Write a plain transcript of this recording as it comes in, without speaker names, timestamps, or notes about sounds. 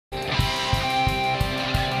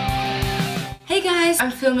Hey guys,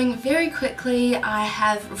 I'm filming very quickly. I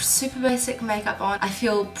have super basic makeup on. I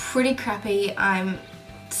feel pretty crappy. I'm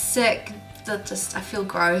sick. I feel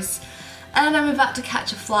gross. And I'm about to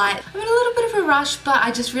catch a flight. I'm in a little bit of a rush, but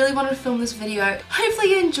I just really wanted to film this video.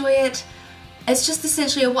 Hopefully you enjoy it. It's just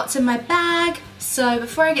essentially a what's in my bag. So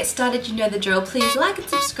before I get started, you know the drill. Please like and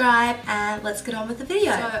subscribe and let's get on with the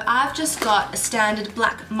video. So I've just got a standard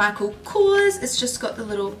black Michael Kors. It's just got the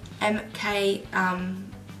little MK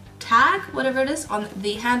tag, whatever it is, on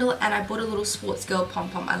the handle, and I bought a little sports girl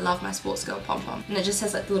pom-pom. I love my sports girl pom-pom. And it just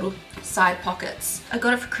has like little side pockets. I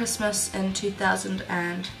got it for Christmas in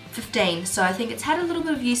 2015, so I think it's had a little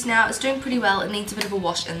bit of use now. It's doing pretty well. It needs a bit of a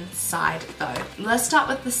wash inside though. Let's start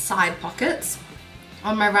with the side pockets.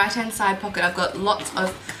 On my right hand side pocket I've got lots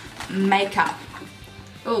of makeup.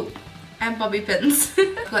 Oh, and bobby pins.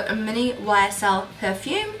 I've got a mini YSL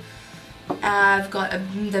perfume. I've got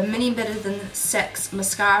the mini Better Than Sex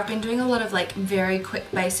mascara. I've been doing a lot of like very quick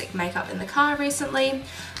basic makeup in the car recently.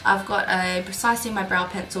 I've got a Precisely My Brow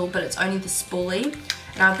Pencil, but it's only the spoolie.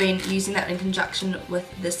 And I've been using that in conjunction with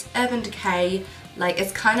this Urban Decay, like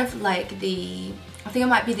it's kind of like the, I think it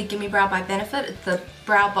might be the Gimme Brow by Benefit. It's the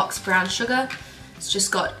Brow Box Brown Sugar. It's just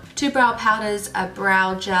got 2 brow powders, a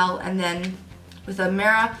brow gel, and then with a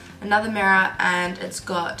mirror, another mirror, and it's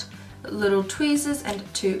got little tweezers and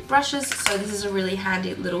 2 brushes. So this is a really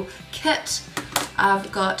handy little kit.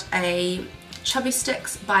 I've got a Chubby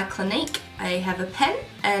Stix by Clinique. I have a pen,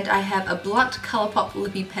 and I have a blunt Colourpop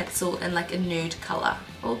Lippie pencil in like a nude colour.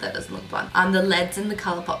 Oh, that doesn't look blunt. The leads in the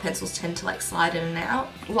Colourpop pencils tend to like slide in and out.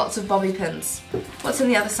 Lots of bobby pins. What's on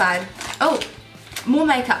the other side? Oh, more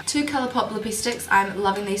makeup. 2 Colourpop Lippie sticks. I'm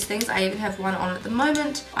loving these things. I even have one on at the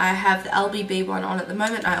moment. I have the LBB one on at the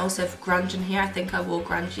moment. I also have Grunge in here. I think I wore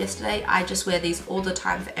Grunge yesterday. I just wear these all the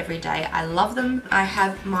time for every day. I love them. I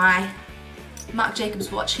have my Marc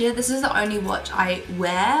Jacobs watch here. This is the only watch I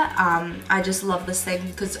wear. I just love this thing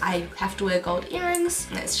because I have to wear gold earrings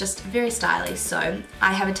and it's just very stylish. So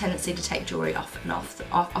I have a tendency to take jewelry off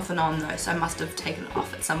and on though, so I must have taken it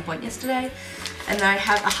off at some point yesterday. And then I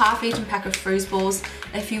have a half-eaten pack of Frooze balls.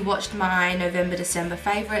 If you watched my November-December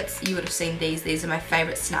favourites, you would have seen these. These are my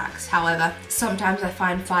favourite snacks. However, sometimes I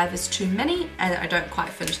find 5 is too many and I don't quite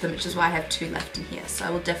finish them, which is why I have 2 left in here. So I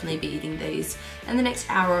will definitely be eating these in the next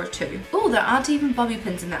hour or 2. Oh, there aren't even bobby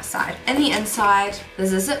pins in that side. In the inside,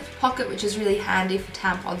 there's a zip pocket, which is really handy for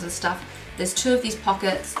tampons and stuff. There's 2 of these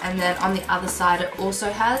pockets, and then on the other side it also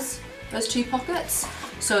has those 2 pockets.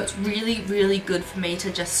 So it's really, really good for me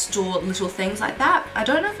to just store little things like that. I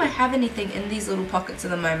don't know if I have anything in these little pockets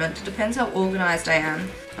at the moment. It depends how organized I am.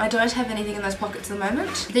 I don't have anything in those pockets at the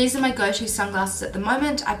moment. These are my go-to sunglasses at the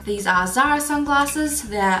moment. These are Zara sunglasses.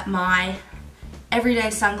 They're my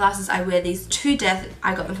everyday sunglasses. I wear these to death.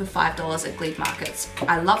 I got them for $5 at Glebe Markets.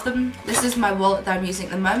 I love them. This is my wallet that I'm using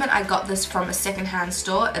at the moment. I got this from a secondhand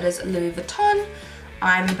store. It is Louis Vuitton.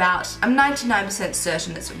 I'm 99%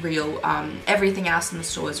 certain it's real. Everything else in the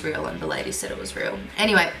store is real and the lady said it was real.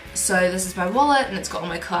 Anyway, so this is my wallet and it's got all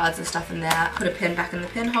my cards and stuff in there. Put a pen back in the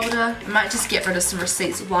pen holder. I might just get rid of some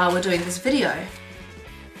receipts while we're doing this video.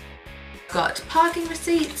 Got parking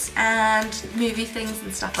receipts and movie things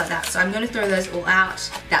and stuff like that, so I'm going to throw those all out.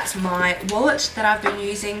 That's my wallet that I've been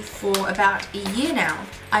using for about a year now.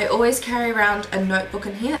 I always carry around a notebook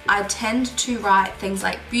in here. I tend to write things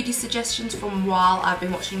like beauty suggestions from while I've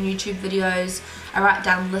been watching YouTube videos. I write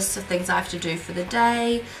down lists of things I have to do for the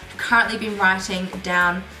day. I've currently been writing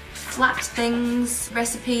down flat things,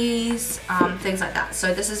 recipes, things like that.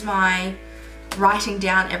 So this is my writing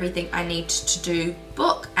down everything I need to do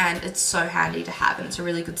book, and it's so handy to have, and it's a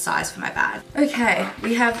really good size for my bag. Okay,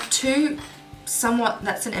 we have 2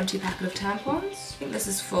 that's an empty packet of tampons. I think this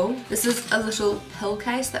is full. This is a little pill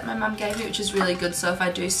case that my mum gave me, which is really good, so if I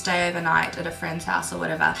do stay overnight at a friend's house or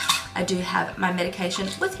whatever, I do have my medication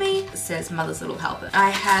with me. It says Mother's Little Helper.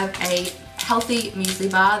 I have a healthy muesli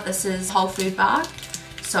bar. This is whole food bar,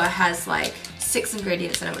 so it has like 6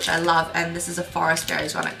 ingredients in it, which I love, and this is a forest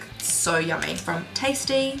berries one. It's so yummy, from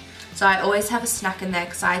Tasti. So I always have a snack in there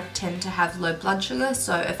because I tend to have low blood sugar,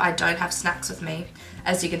 so if I don't have snacks with me,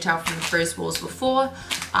 as you can tell from the Frooze balls before,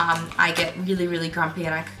 I get really, really grumpy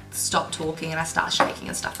and I stop talking and I start shaking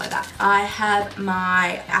and stuff like that. I have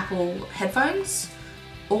my Apple headphones.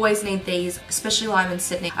 Always need these, especially while I'm in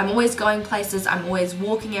Sydney. I'm always going places, I'm always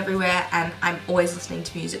walking everywhere, and I'm always listening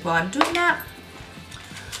to music while I'm doing that.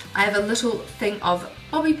 I have a little thing of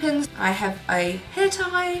bobby pins. I have a hair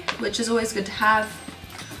tie, which is always good to have.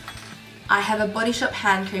 I have a Body Shop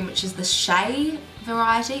hand cream, which is the Shea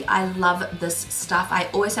variety. I love this stuff. I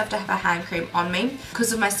always have to have a hand cream on me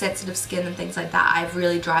because of my sensitive skin and things like that. I have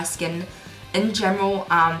really dry skin in general,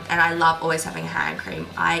 and I love always having a hand cream.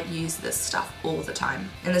 I use this stuff all the time,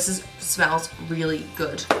 and this smells really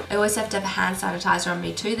good. I always have to have a hand sanitizer on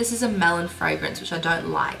me too. This is a melon fragrance, which I don't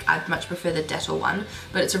like. I'd much prefer the Dettol one,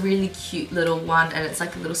 but it's a really cute little one, and it's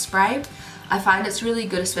like a little spray. I find it's really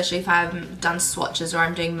good, especially if I've done swatches or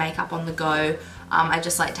I'm doing makeup on the go. I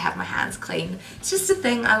just like to have my hands clean. It's just a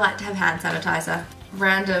thing, I like to have hand sanitizer.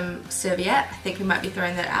 Random serviette, I think we might be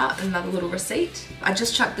throwing that out, another little receipt. I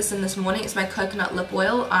just chucked this in this morning, it's my coconut lip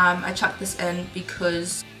oil. I chucked this in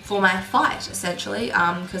because for my fight essentially,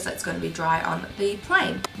 because it's going to be dry on the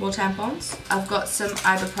plane. More tampons. I've got some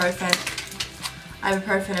ibuprofen and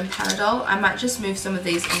Panadol. I might just move some of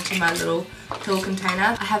these into my little pill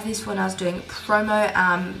container. I have these when I was doing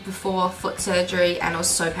promo before foot surgery, and it was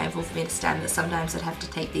so painful for me to stand that sometimes I'd have to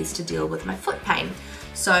take these to deal with my foot pain.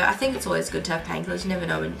 So I think it's always good to have painkillers. You never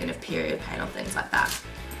know when you're going to have period pain or things like that.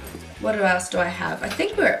 What else do I have? I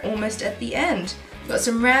think we're almost at the end. I've got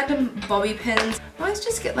some random bobby pins. I always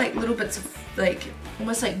just get like little bits of like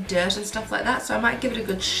almost like dirt and stuff like that, so I might give it a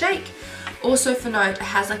good shake. Also for note, it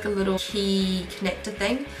has like a little key connector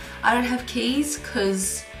thing. I don't have keys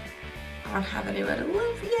because I don't have anywhere to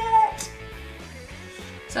live yet.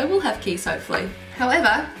 So I will have keys hopefully.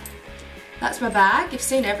 However, that's my bag. You've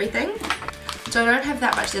seen everything. So I don't have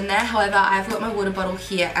that much in there. However, I've got my water bottle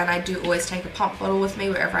here, and I do always take a pump bottle with me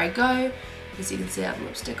wherever I go. As you can see, I have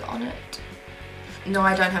lipstick on it. No,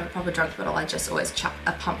 I don't have a proper drunk bottle. I just always chuck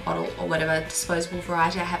a pump bottle or whatever disposable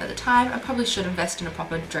variety I have at the time. I probably should invest in a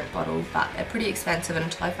proper drink bottle, but they're pretty expensive, and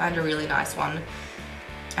until I find a really nice one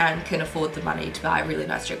and can afford the money to buy a really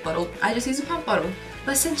nice drink bottle, I just use a pump bottle.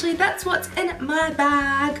 But essentially that's what's in my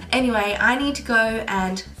bag. Anyway, I need to go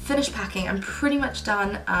and finish packing. I'm pretty much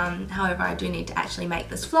done. However, I do need to actually make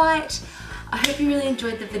this flight. I hope you really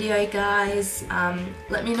enjoyed the video, guys.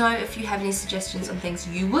 Let me know if you have any suggestions on things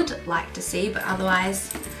you would like to see, but otherwise,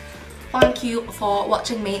 thank you for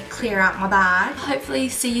watching me clear out my bag. Hopefully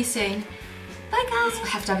see you soon. Bye guys. I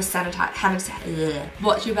have to have a sanitizer.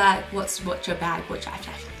 Watch your bag. Watch your bag. Watch your bag.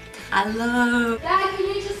 I love. Dad, can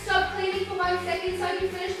you just stop cleaning for 1 second so I can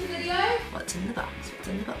finish the video? What's in the box? What's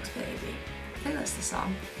in the box, baby? I think that's the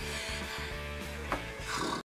song.